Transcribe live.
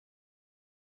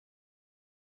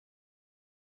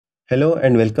Hello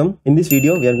and welcome. In this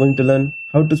video, we are going to learn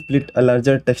how to split a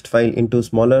larger text file into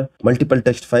smaller multiple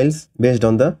text files based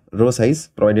on the row size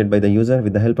provided by the user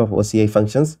with the help of OCI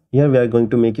functions. Here we are going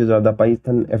to make use of the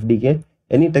Python FDK.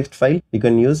 Any text file you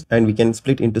can use and we can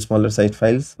split into smaller sized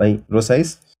files by row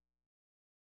size.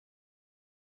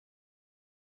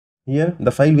 Here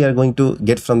the file we are going to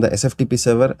get from the SFTP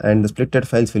server and the splitted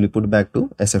files will be put back to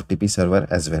SFTP server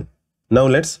as well. Now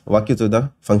let's walk you through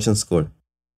the functions code.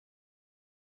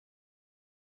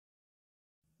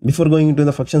 Before going into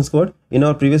the functions code, in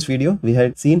our previous video, we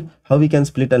had seen how we can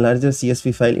split a larger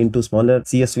CSV file into smaller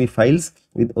CSV files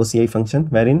with OCI function,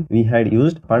 wherein we had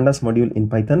used pandas module in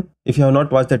Python. If you have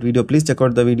not watched that video, please check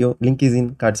out the video. Link is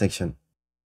in card section.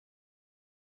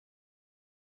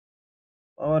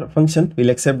 Our function will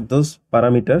accept those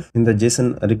parameters in the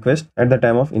JSON request at the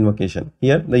time of invocation.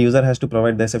 Here, the user has to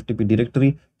provide the SFTP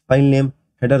directory, file name,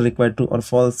 header required true or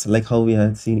false, like how we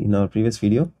had seen in our previous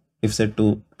video. If set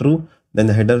to true, then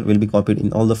the header will be copied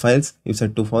in all the files. If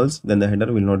set to false, then the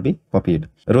header will not be copied.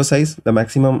 Row size, the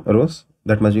maximum rows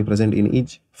that must be present in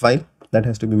each file, that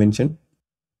has to be mentioned.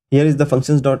 Here is the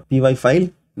functions.py file.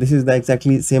 This is the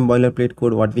exactly same boilerplate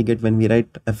code what we get when we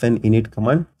write fn init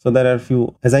command. So there are a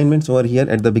few assignments over here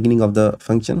at the beginning of the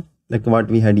function, like what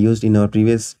we had used in our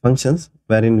previous functions,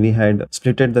 wherein we had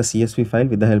splitted the CSV file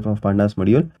with the help of pandas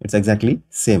module. It's exactly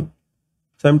same.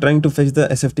 So I'm trying to fetch the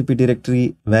SFTP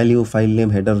directory value, file name,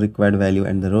 header required value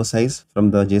and the row size from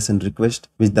the JSON request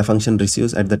which the function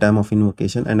receives at the time of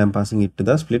invocation, and I'm passing it to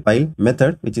the split file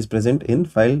method which is present in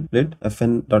file split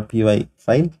fn.py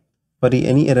file. For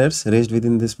any errors raised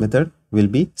within this method will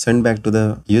be sent back to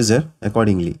the user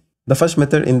accordingly. The first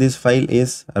method in this file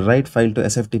is write file to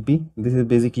SFTP. This is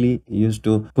basically used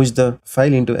to push the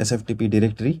file into SFTP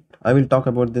directory. I will talk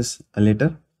about this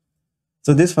later.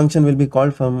 So this function will be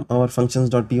called from our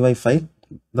functions.py file.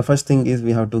 The first thing is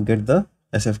we have to get the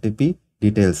SFTP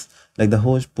details like the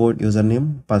host, port,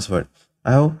 username, password.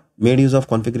 I have made use of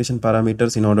configuration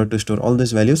parameters in order to store all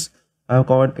these values. I have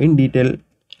covered in detail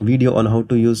video on how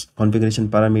to use configuration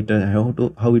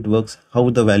parameter, how it works, how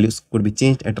the values could be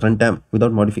changed at runtime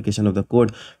without modification of the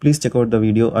code. Please check out the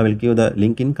video. I will give the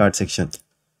link in card section.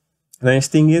 The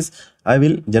next thing is I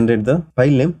will generate the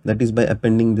file name, that is by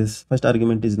appending this first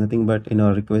argument is nothing but in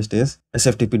our request is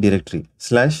SFTP directory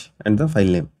 / and the file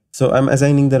name. So I'm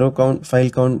assigning the row count,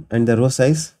 file count and the row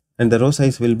size, and the row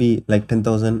size will be like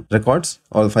 10,000 records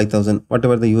or 5,000,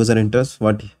 whatever the user enters,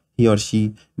 what he or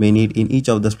she may need in each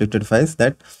of the splitted files,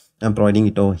 that I'm providing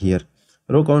it over here.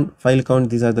 Row count, file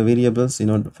count, these are the variables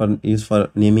for use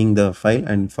for naming the file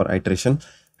and for iteration.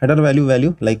 Header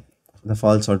value like the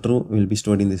false or true will be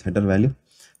stored in this header value.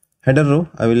 Header row,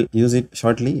 I will use it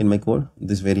shortly in my code,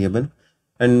 this variable.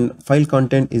 And file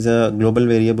content is a global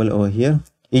variable over here.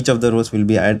 Each of the rows will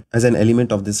be added as an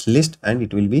element of this list and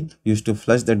it will be used to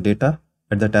flush that data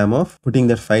at the time of putting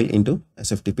that file into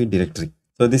SFTP directory.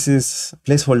 So this is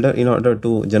placeholder in order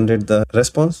to generate the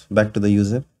response back to the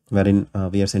user, wherein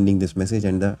we are sending this message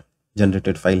and the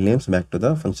generated file names back to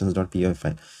the functions.py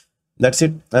file. That's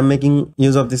it. I'm making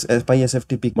use of this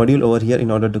pysftp module over here in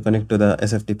order to connect to the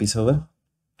SFTP server.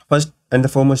 First and the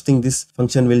foremost thing, this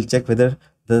function will check whether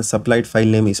the supplied file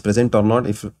name is present or not.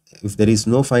 If there is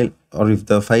no file, or if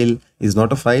the file is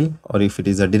not a file, or if it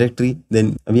is a directory,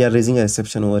 then we are raising an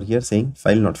exception over here saying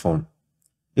file not found.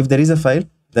 If there is a file,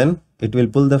 then it will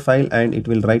pull the file and it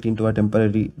will write into a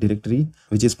temporary directory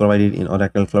which is provided in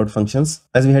Oracle Cloud Functions.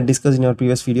 As we had discussed in our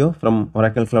previous video from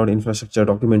Oracle Cloud Infrastructure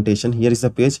documentation, here is the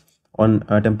page on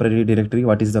a temporary directory.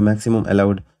 What is the maximum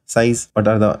allowed size? What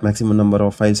are the maximum number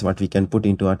of files what we can put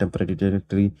into a temporary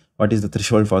directory? What is the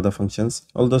threshold for the functions?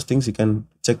 All those things you can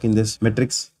check in this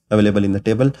metrics available in the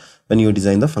table when you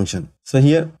design the function. So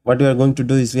here what we are going to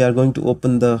do is we are going to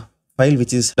open the file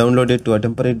which is downloaded to a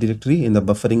temporary directory in the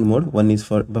buffering mode. One is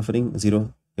for buffering,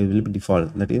 0 it will be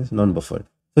default, that is non-buffered.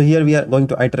 So here we are going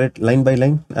to iterate line by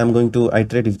line. I'm going to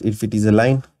iterate if it is a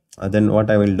line. Then what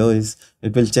I will do is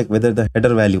it will check whether the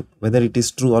header value, whether it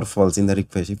is true or false in the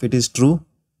request. If it is true,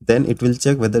 then it will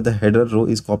check whether the header row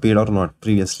is copied or not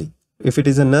previously. If it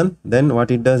is a none, then what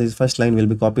it does is first line will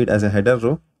be copied as a header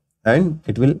row and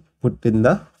it will put in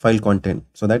the file content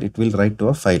so that it will write to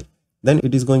a file. Then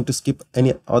it is going to skip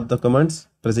any of the commands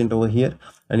present over here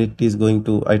and it is going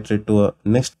to iterate to a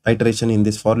next iteration in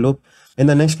this for loop. In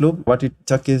the next loop, what it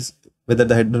check is whether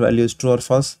the header value is true or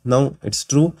false. Now it's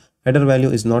true. Header value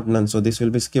is not none, so this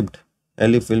will be skipped.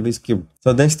 Elif will be skipped.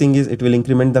 So next thing is it will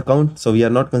increment the count. So we are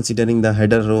not considering the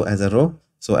header row as a row.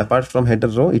 So apart from header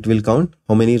row, it will count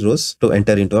how many rows to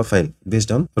enter into a file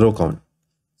based on row count.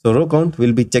 So row count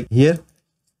will be checked here.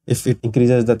 if it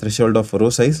increases the threshold of row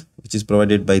size which is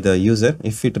provided by the user,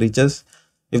 if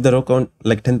the row count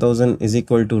like 10,000 is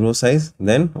equal to row size,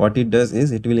 then what it does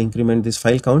is it will increment this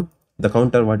file count, the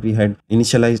counter what we had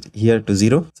initialized here, to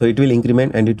 0. So it will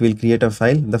increment and it will create a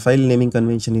file. The file naming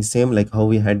convention is same like how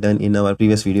we had done in our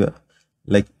previous video.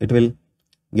 Like it will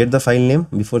get the file name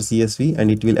before CSV and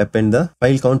it will append the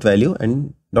file count value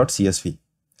and .csv.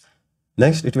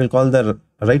 Next, it will call the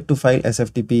write to file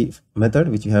SFTP method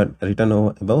which we had written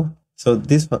above. So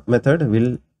this method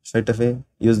will straight away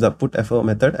use the putFO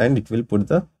method and it will put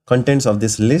the contents of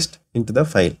this list into the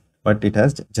file what it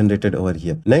has generated over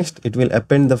here. Next, it will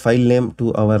append the file name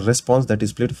to our response, that is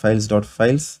split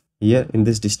files.files. Here in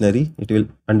this dictionary, it will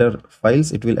under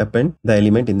files, it will append the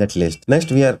element in that list.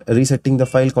 Next, we are resetting the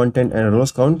file content and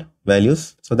rows count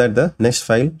values so that the next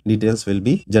file details will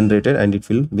be generated and it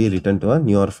will be returned to a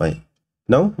newer file.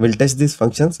 Now we'll test these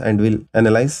functions and we'll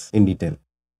analyze in detail.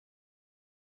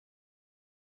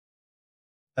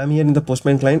 I'm here in the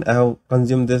Postman client. I have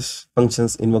consumed this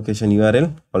function's invocation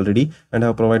URL already and I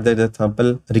have provided a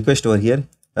sample request over here.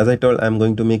 As I told, I'm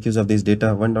going to make use of this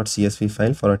data1.csv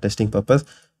file for a testing purpose.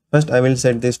 First, I will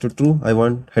set this to true. I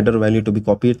want header value to be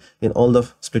copied in all the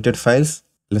splitted files.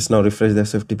 Let's now refresh the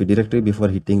SFTP directory before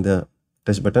hitting the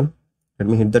test button. Let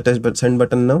me hit the send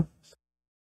button now.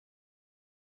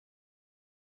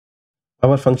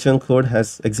 Our function code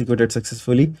has executed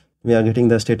successfully. We are getting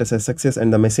the status as success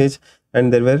and the message,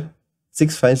 and there were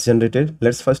 6 files generated.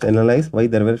 Let's first analyze why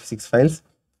there were 6 files.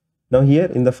 Now here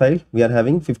in the file, we are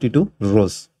having 52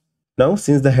 rows. Now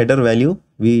since the header value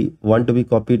we want to be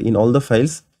copied in all the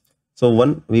files, so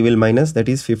 1 we will minus, that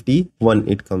is 51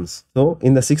 it comes. So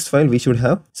in the 6th file we should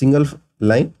have single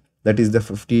line, that is the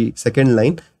 52nd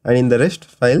line, and in the rest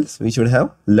files we should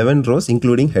have 11 rows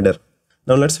including header.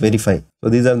 Now let's verify. So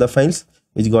these are the files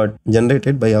which got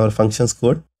generated by our functions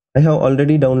code. I have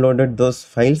already downloaded those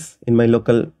files in my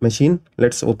local machine.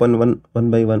 Let's open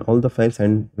one by one all the files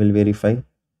and we'll verify.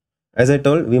 As I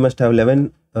told, we must have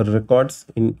 11 records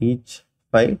in each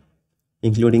file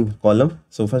including column.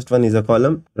 So first one is a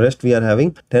column, rest we are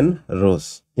having 10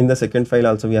 rows. In the second file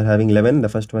also we are having 11. The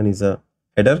first one is a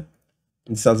header.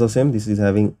 It's also same. This is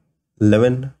having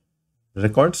 11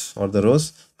 records or the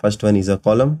rows. First one is a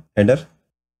column, header.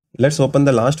 Let's open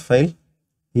the last file.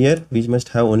 Here we must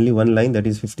have only one line, that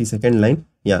is 52nd line.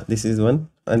 Yeah, this is one,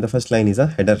 and the first line is a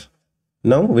header.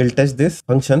 Now we'll test this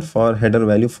function for header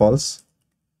value false.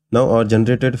 Now our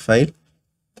generated file,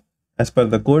 as per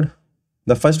the code,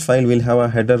 the first file will have a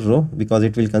header row because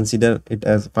it will consider it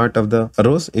as part of the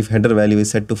rows if header value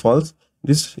is set to false.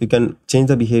 This you can change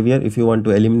the behavior. If you want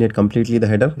to eliminate completely the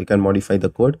header, you can modify the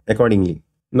code accordingly.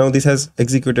 Now this has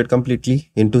executed completely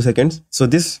in 2 seconds. So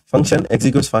this function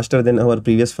executes faster than our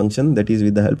previous function, that is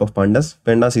with the help of pandas.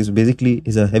 Pandas is basically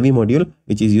a heavy module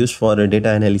which is used for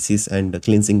data analysis and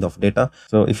cleansing of data.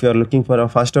 So if you are looking for a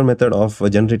faster method of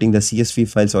generating the CSV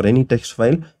files or any text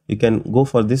file, you can go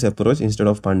for this approach instead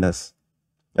of pandas.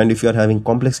 And if you are having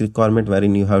complex requirement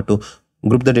wherein you have to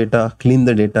group the data, clean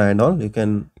the data and all, you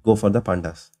can go for the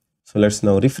pandas. So let's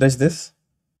now refresh this.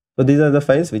 So these are the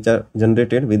files which are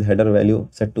generated with header value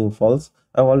set to false.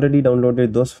 I've already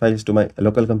downloaded those files to my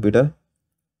local computer.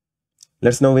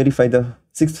 Let's now verify the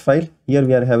 6th file. Here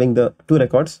we are having the 2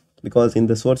 records because in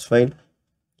the source file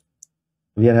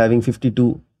we are having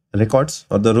 52 records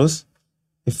or the rows.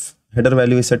 If header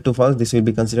value is set to false, this will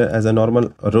be considered as a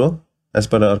normal row as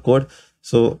per our code.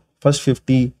 So first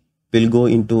 50 will go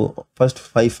into first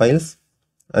 5 files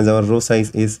as our row size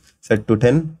is set to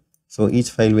 10. So each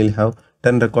file will have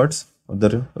 10 records of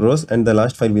the rows and the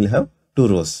last file will have 2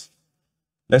 rows.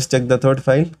 Let's check the 3rd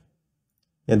file.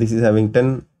 Yeah, this is having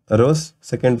 10 rows.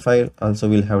 Second file also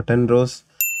will have 10 rows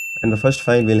and the first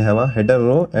file will have a header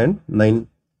row and 9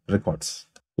 records.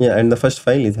 Yeah, and the first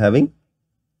file is having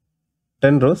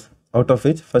 10 rows, out of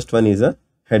which first one is a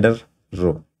header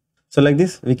row. So like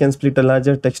this, we can split a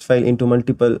larger text file into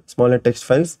multiple smaller text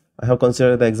files. I have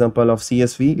considered the example of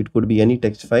CSV. It could be any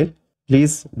text file.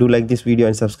 Please do like this video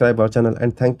and subscribe our channel,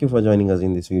 and thank you for joining us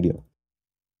in this video.